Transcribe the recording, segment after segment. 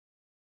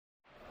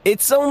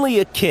It's only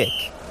a kick,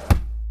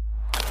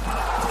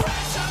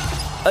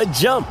 a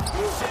jump,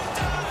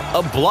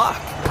 a block.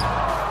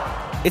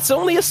 It's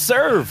only a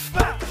serve.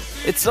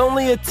 It's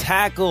only a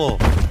tackle,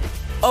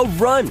 a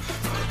run.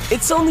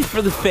 It's only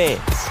for the fans.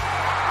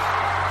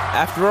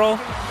 After all,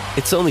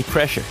 it's only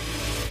pressure.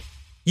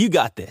 You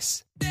got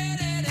this.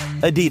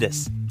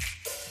 Adidas.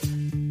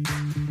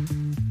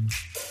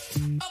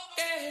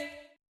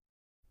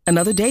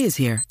 Another day is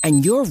here,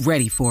 and you're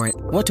ready for it.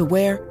 What to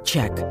wear?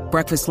 Check.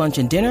 Breakfast, lunch,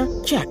 and dinner?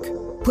 Check.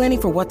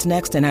 Planning for what's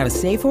next and how to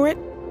save for it?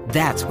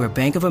 That's where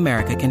Bank of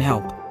America can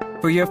help.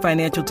 For your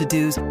financial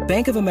to-dos,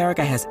 Bank of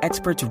America has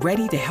experts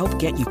ready to help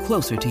get you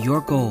closer to your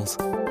goals.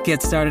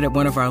 Get started at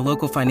one of our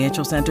local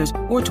financial centers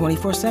or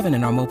 24/7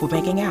 in our mobile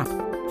banking app.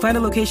 Find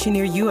a location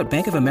near you at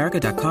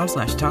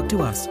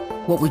bankofamerica.com/talktous.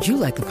 What would you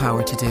like the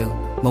power to do?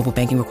 Mobile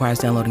banking requires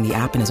downloading the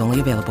app and is only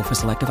available for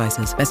select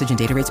devices. Message and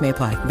data rates may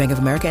apply. Bank of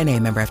America N.A.,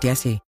 member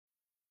FDIC.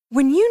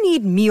 When you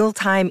need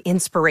mealtime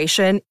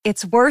inspiration,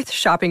 it's worth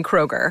shopping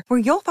Kroger, where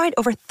you'll find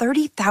over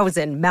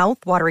 30,000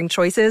 mouth-watering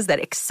choices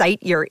that excite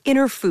your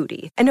inner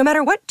foodie. And no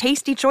matter what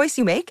tasty choice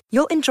you make,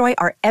 you'll enjoy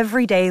our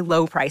everyday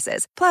low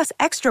prices, plus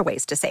extra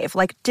ways to save,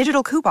 like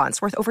digital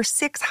coupons worth over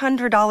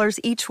 $600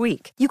 each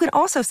week. You can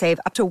also save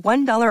up to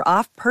 $1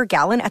 off per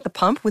gallon at the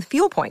pump with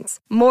fuel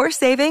points. More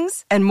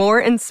savings and more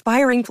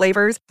inspiring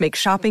flavors make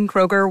shopping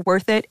Kroger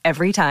worth it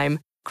every time.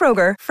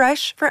 Kroger,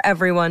 fresh for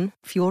everyone.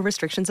 Fuel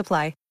restrictions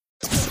apply.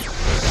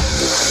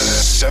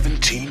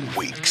 17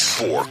 weeks,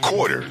 4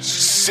 quarters,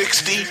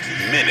 60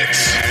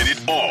 minutes, and it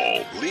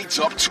all leads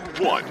up to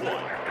one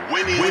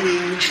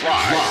winning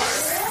drive.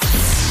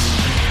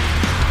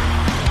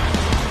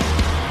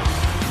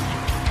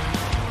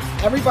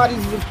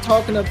 Everybody's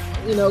talking of,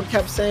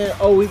 kept saying,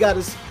 oh, we got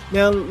to,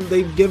 now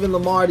they've given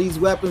Lamar these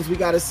weapons. We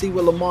got to see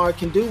what Lamar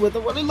can do with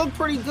them. Well, they look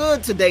pretty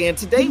good today. And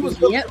today was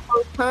the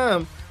first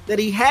time that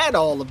he had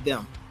all of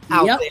them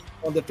out there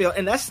on the field.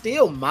 And that's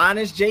still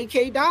minus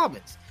J.K.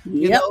 Dobbins.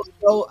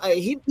 So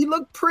he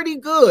looked pretty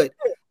good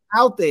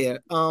out there.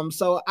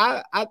 So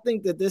I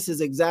think that this is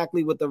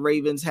exactly what the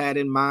Ravens had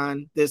in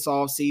mind this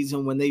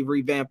offseason when they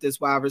revamped this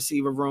wide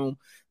receiver room,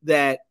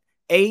 that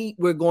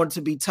we're going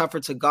to be tougher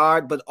to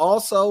guard, but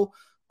also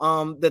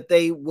that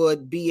they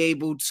would be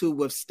able to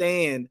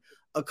withstand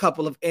a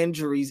couple of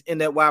injuries in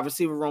that wide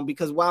receiver room,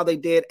 because while they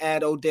did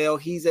add Odell,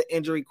 he's an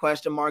injury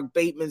question mark.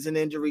 Bateman's an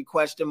injury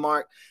question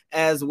mark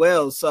as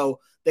well. So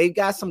they've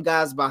got some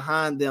guys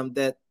behind them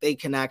that they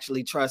can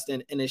actually trust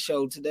in it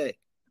showed today.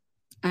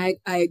 I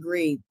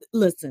agree.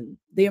 Listen,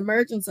 the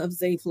emergence of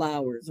Zay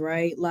Flowers,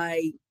 right?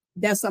 Like,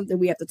 that's something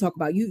we have to talk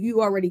about.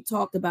 You already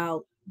talked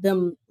about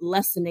them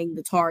lessening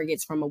the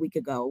targets from a week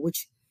ago,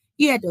 which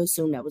you had to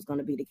assume that was going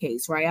to be the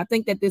case, right? I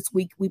think that this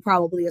week we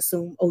probably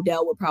assume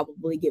Odell would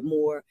probably get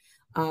more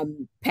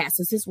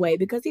passes his way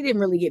because he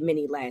didn't really get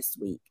many last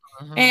week.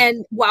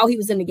 And while he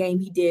was in the game,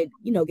 he did,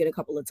 get a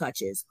couple of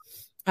touches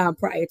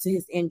prior to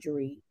his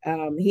injury.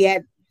 He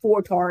had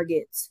 4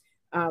 targets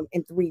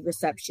and 3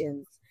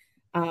 receptions.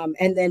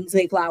 And then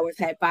Zay Flowers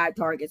had 5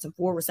 targets and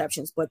 4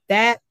 receptions. But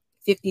that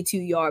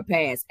 52-yard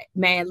pass,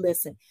 man,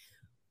 listen,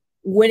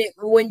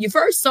 when you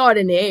first saw it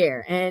in the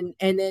air and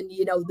then,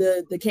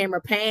 the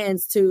camera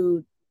pans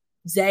to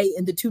Zay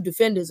and the 2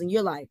 defenders and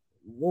you're like,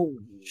 whoa,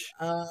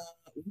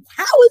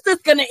 how is this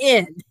going to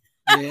end?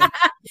 Yeah.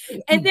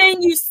 And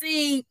then you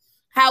see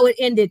how it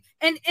ended.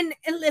 And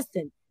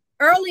listen,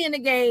 early in the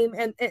game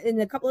and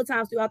a couple of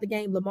times throughout the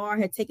game, Lamar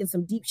had taken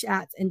some deep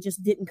shots and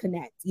just didn't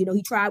connect. He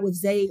tried with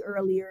Zay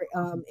earlier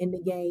in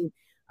the game,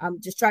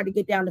 just tried to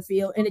get down the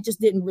field, and it just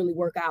didn't really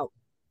work out.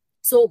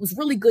 So it was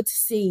really good to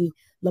see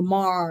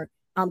Lamar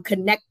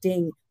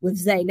connecting with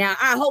Zay. Now,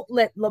 I hope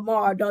that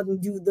Lamar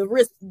doesn't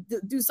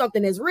do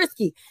something as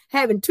risky,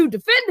 having 2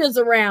 defenders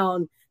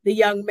around the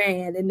young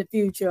man in the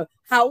future.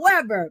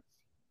 However,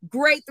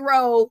 great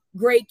throw,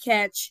 great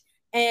catch,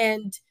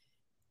 and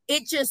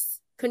it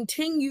just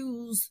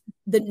continues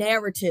the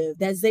narrative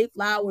that Zay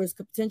Flowers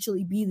could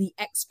potentially be the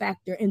X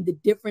factor and the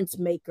difference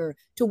maker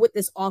to what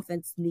this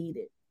offense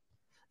needed.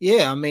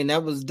 Yeah, I mean,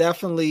 that was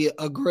definitely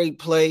a great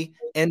play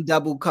in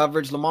double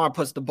coverage. Lamar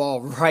puts the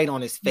ball right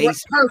on his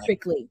face.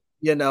 Perfectly.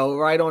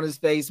 Right on his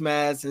face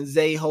mask, and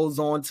Zay holds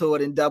on to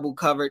it in double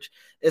coverage.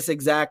 It's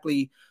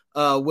exactly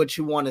what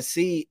you want to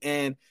see.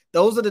 And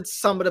those are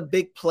some of the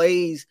big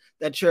plays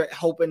that you're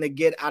hoping to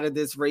get out of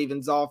this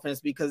Ravens offense,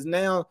 because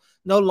now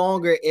no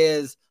longer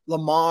is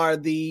Lamar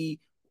the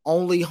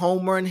only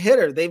home run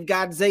hitter. They've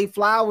got Zay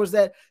Flowers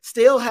that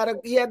still had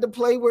the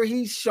play where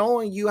he's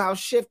showing you how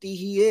shifty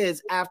he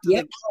is after the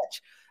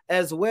catch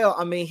as well.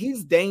 I mean,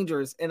 he's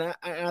dangerous. And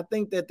I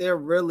think that they're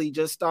really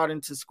just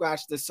starting to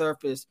scratch the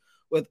surface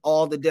with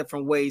all the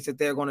different ways that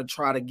they're going to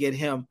try to get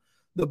him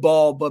the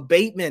ball. But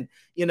Bateman,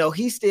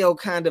 he's still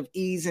kind of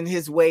easing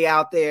his way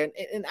out there.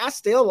 And I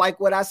still like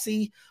what I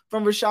see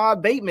from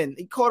Rashad Bateman.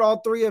 He caught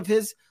all 3 of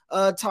his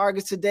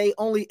targets today,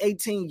 only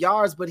 18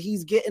 yards, but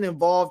he's getting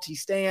involved.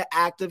 He's staying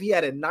active. He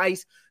had a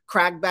nice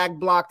crackback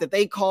block that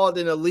they called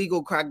an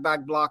illegal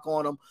crackback block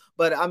on him.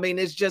 But I mean,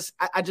 it's just,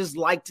 I just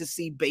like to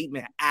see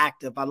Bateman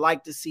active. I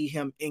like to see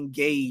him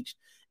engaged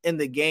in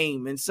the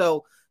game. And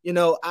so,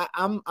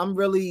 I'm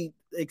really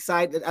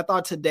excited. I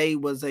thought today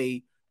was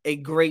a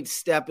great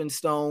stepping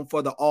stone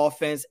for the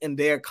offense and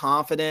their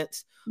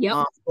confidence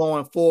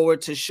going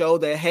forward to show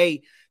that,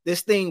 hey,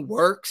 this thing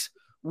works.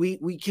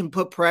 We can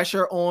put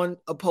pressure on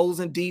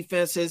opposing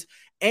defenses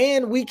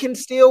and we can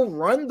still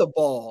run the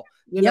ball.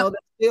 They're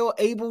still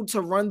able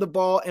to run the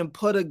ball and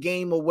put a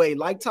game away.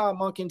 Like Todd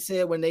Monken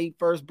said when they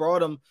first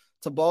brought him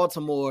to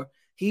Baltimore,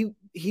 he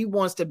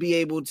wants to be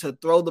able to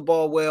throw the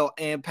ball well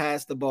and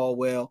pass the ball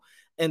well.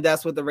 And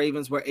that's what the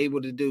Ravens were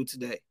able to do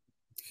today.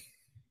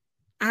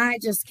 I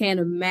just can't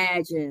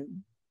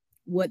imagine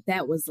what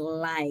that was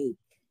like,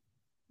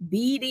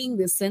 beating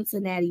the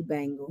Cincinnati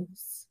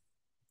Bengals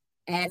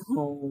at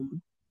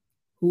home,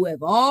 who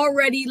have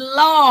already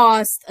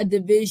lost a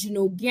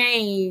divisional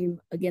game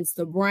against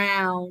the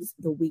Browns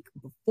the week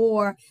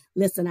before.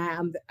 Listen,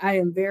 I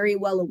am very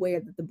well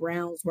aware that the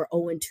Browns were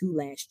 0-2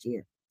 last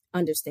year.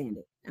 Understand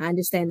it. I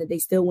understand that they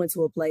still went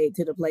to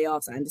the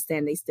playoffs. I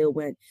understand they still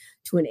went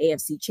to an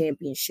AFC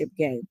championship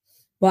game,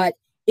 but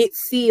it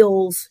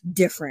feels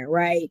different,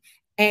 right?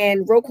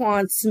 And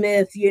Roquan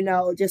Smith,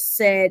 just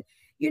said,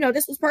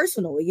 this was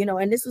personal,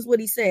 and this is what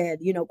he said,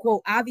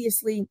 quote,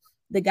 obviously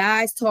the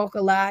guys talk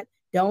a lot,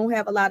 don't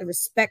have a lot of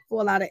respect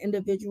for a lot of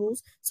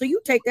individuals. So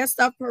you take that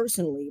stuff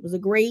personally. It was a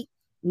great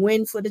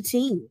win for the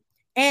team.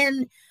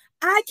 And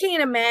I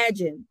can't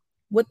imagine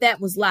what that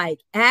was like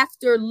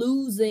after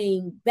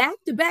losing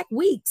back-to-back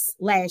weeks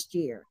last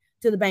year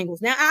to the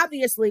Bengals. Now,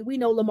 obviously, we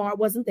know Lamar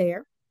wasn't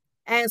there.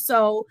 And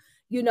so,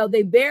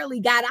 they barely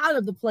got out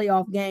of the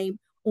playoff game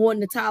on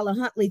the Tyler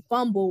Huntley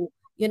fumble,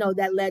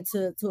 that led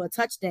to a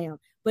touchdown.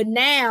 But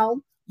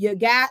now you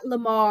got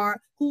Lamar,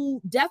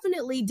 who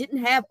definitely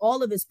didn't have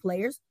all of his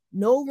players.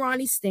 No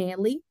Ronnie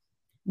Stanley,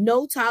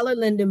 no Tyler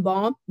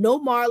Lindenbaum, no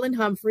Marlon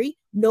Humphrey,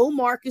 no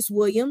Marcus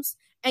Williams.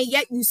 And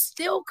yet you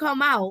still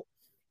come out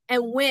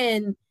and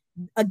win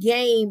a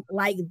game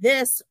like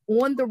this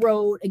on the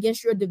road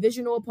against your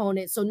divisional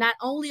opponent. So not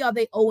only are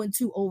they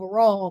 0-2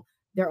 overall,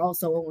 they're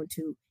also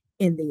 0-2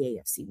 in the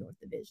AFC North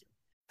Division.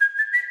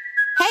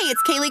 Hey,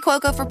 it's Kaylee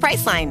Cuoco for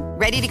Priceline.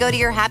 Ready to go to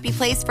your happy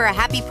place for a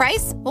happy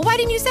price? Well, why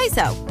didn't you say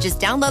so? Just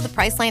download the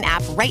Priceline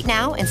app right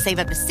now and save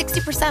up to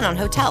 60% on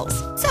hotels.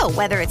 So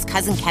whether it's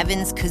Cousin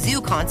Kevin's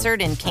Kazoo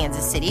Concert in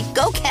Kansas City,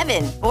 go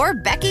Kevin, or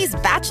Becky's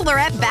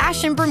Bachelorette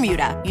Bash in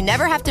Bermuda, you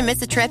never have to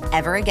miss a trip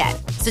ever again.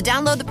 So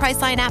download the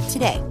Priceline app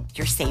today.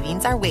 Your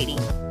savings are waiting.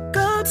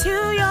 Go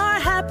to your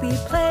happy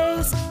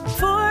place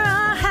for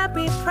a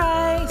happy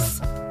price.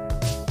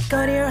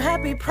 Go to your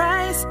happy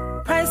price,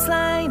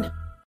 Priceline.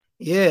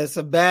 Yeah, it's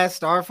a bad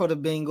start for the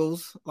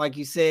Bengals. Like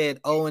you said,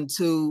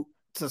 0-2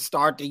 to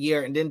start the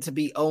year and then to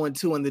be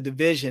 0-2 in the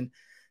division.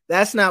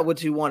 That's not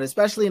what you want,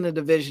 especially in a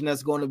division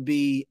that's going to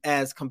be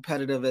as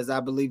competitive as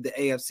I believe the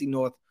AFC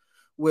North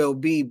will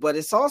be. But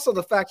it's also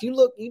the fact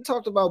you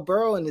talked about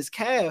Burrow and his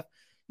calf.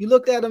 You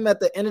looked at him at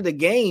the end of the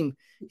game.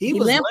 He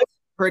was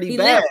pretty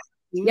bad.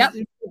 He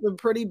was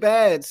pretty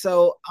bad.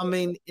 So,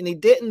 and he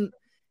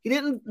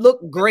didn't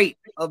look great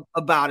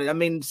about it. I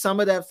mean,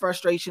 some of that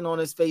frustration on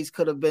his face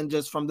could have been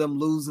just from them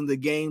losing the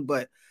game,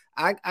 but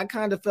I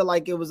kind of feel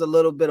like it was a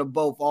little bit of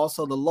both,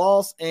 also the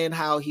loss and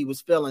how he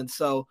was feeling.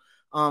 So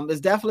it's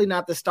definitely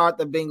not the start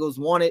the Bengals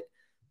wanted.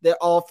 Their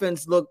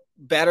offense looked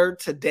better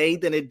today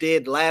than it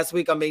did last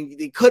week. I mean,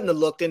 they couldn't have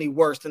looked any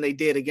worse than they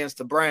did against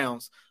the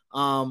Browns.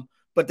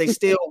 But they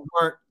still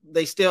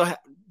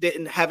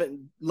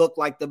haven't looked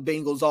like the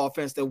Bengals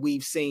offense that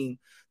we've seen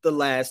the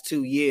last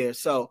 2 years.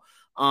 So,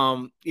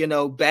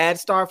 bad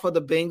start for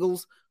the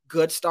Bengals,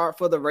 good start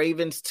for the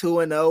Ravens,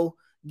 2-0,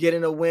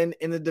 getting a win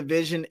in the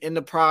division in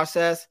the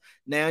process.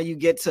 Now you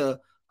get to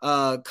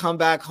come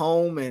back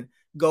home and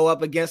go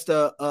up against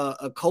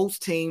a Colts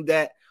team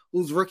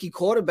whose rookie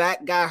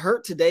quarterback got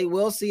hurt today.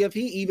 We'll see if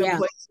he even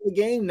plays the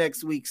game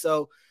next week.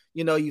 So,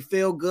 you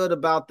feel good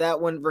about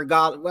that one,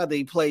 regardless whether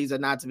he plays or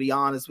not, to be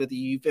honest with you.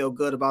 You feel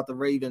good about the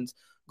Ravens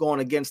going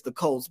against the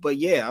Colts. But,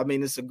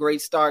 it's a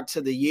great start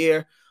to the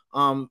year.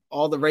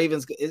 All the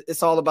Ravens,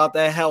 it's all about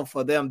that health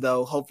for them,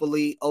 though.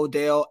 Hopefully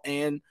Odell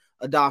and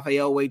Odafe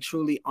Oweh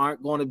truly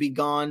aren't going to be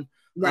gone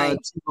too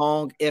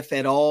long, if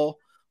at all,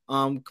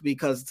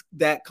 because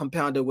that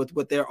compounded with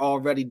what they're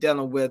already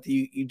dealing with,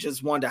 you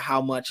just wonder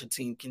how much a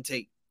team can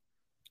take.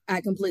 I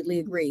completely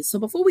agree. So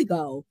before we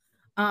go,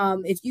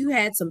 if you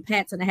had some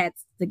pats in the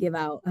hats to give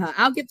out,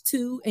 I'll give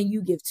 2 and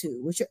you give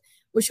 2.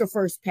 What's your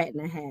first pat in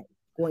the hat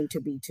going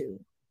to be 2?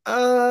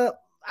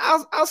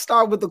 I'll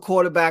start with the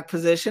quarterback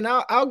position.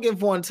 I'll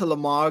give one to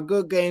Lamar.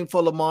 Good game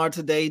for Lamar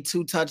today.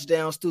 2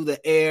 touchdowns through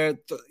the air.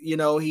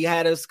 He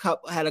had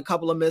a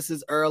couple of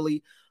misses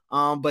early,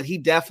 but he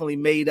definitely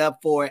made up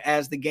for it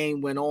as the game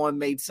went on.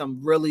 Made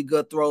some really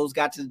good throws.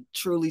 Got to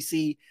truly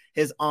see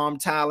his arm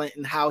talent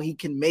and how he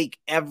can make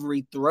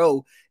every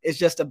throw. It's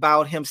just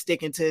about him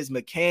sticking to his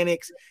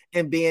mechanics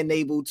and being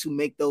able to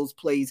make those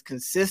plays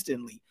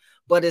consistently.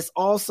 But it's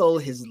also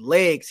his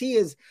legs.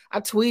 I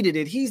tweeted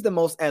it, he's the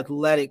most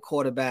athletic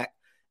quarterback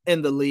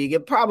in the league,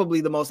 and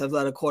probably the most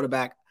athletic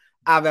quarterback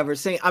I've ever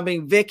seen. I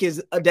mean, Vic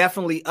is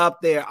definitely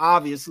up there,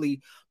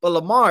 obviously, but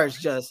Lamar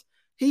is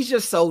he's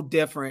just so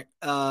different.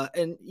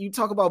 And you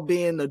talk about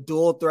being the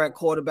dual threat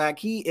quarterback.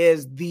 He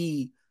is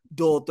the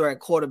dual threat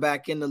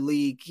quarterback in the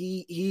league.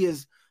 He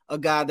is a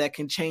guy that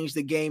can change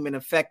the game and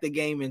affect the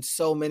game in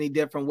so many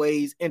different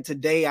ways. And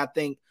today, I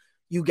think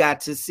you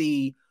got to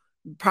see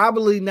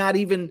probably not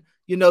even,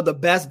 the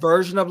best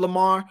version of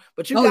Lamar,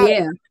 but you got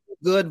a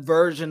good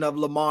version of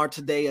Lamar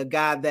today, a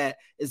guy that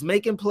is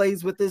making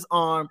plays with his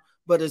arm,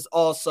 but is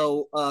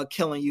also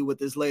killing you with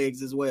his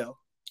legs as well.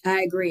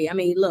 I agree. I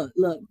mean, look,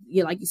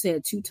 like you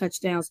said, 2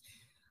 touchdowns,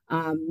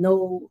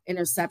 no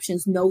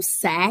interceptions, no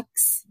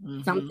sacks,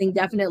 something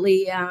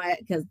definitely,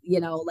 because,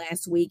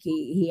 last week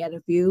he had a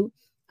few,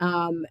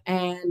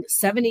 and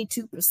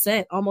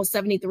 72%, almost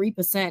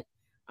 73%.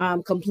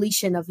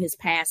 Completion of his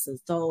passes.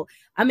 So,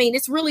 I mean,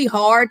 it's really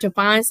hard to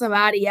find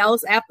somebody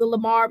else after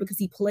Lamar because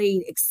he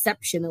played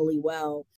exceptionally well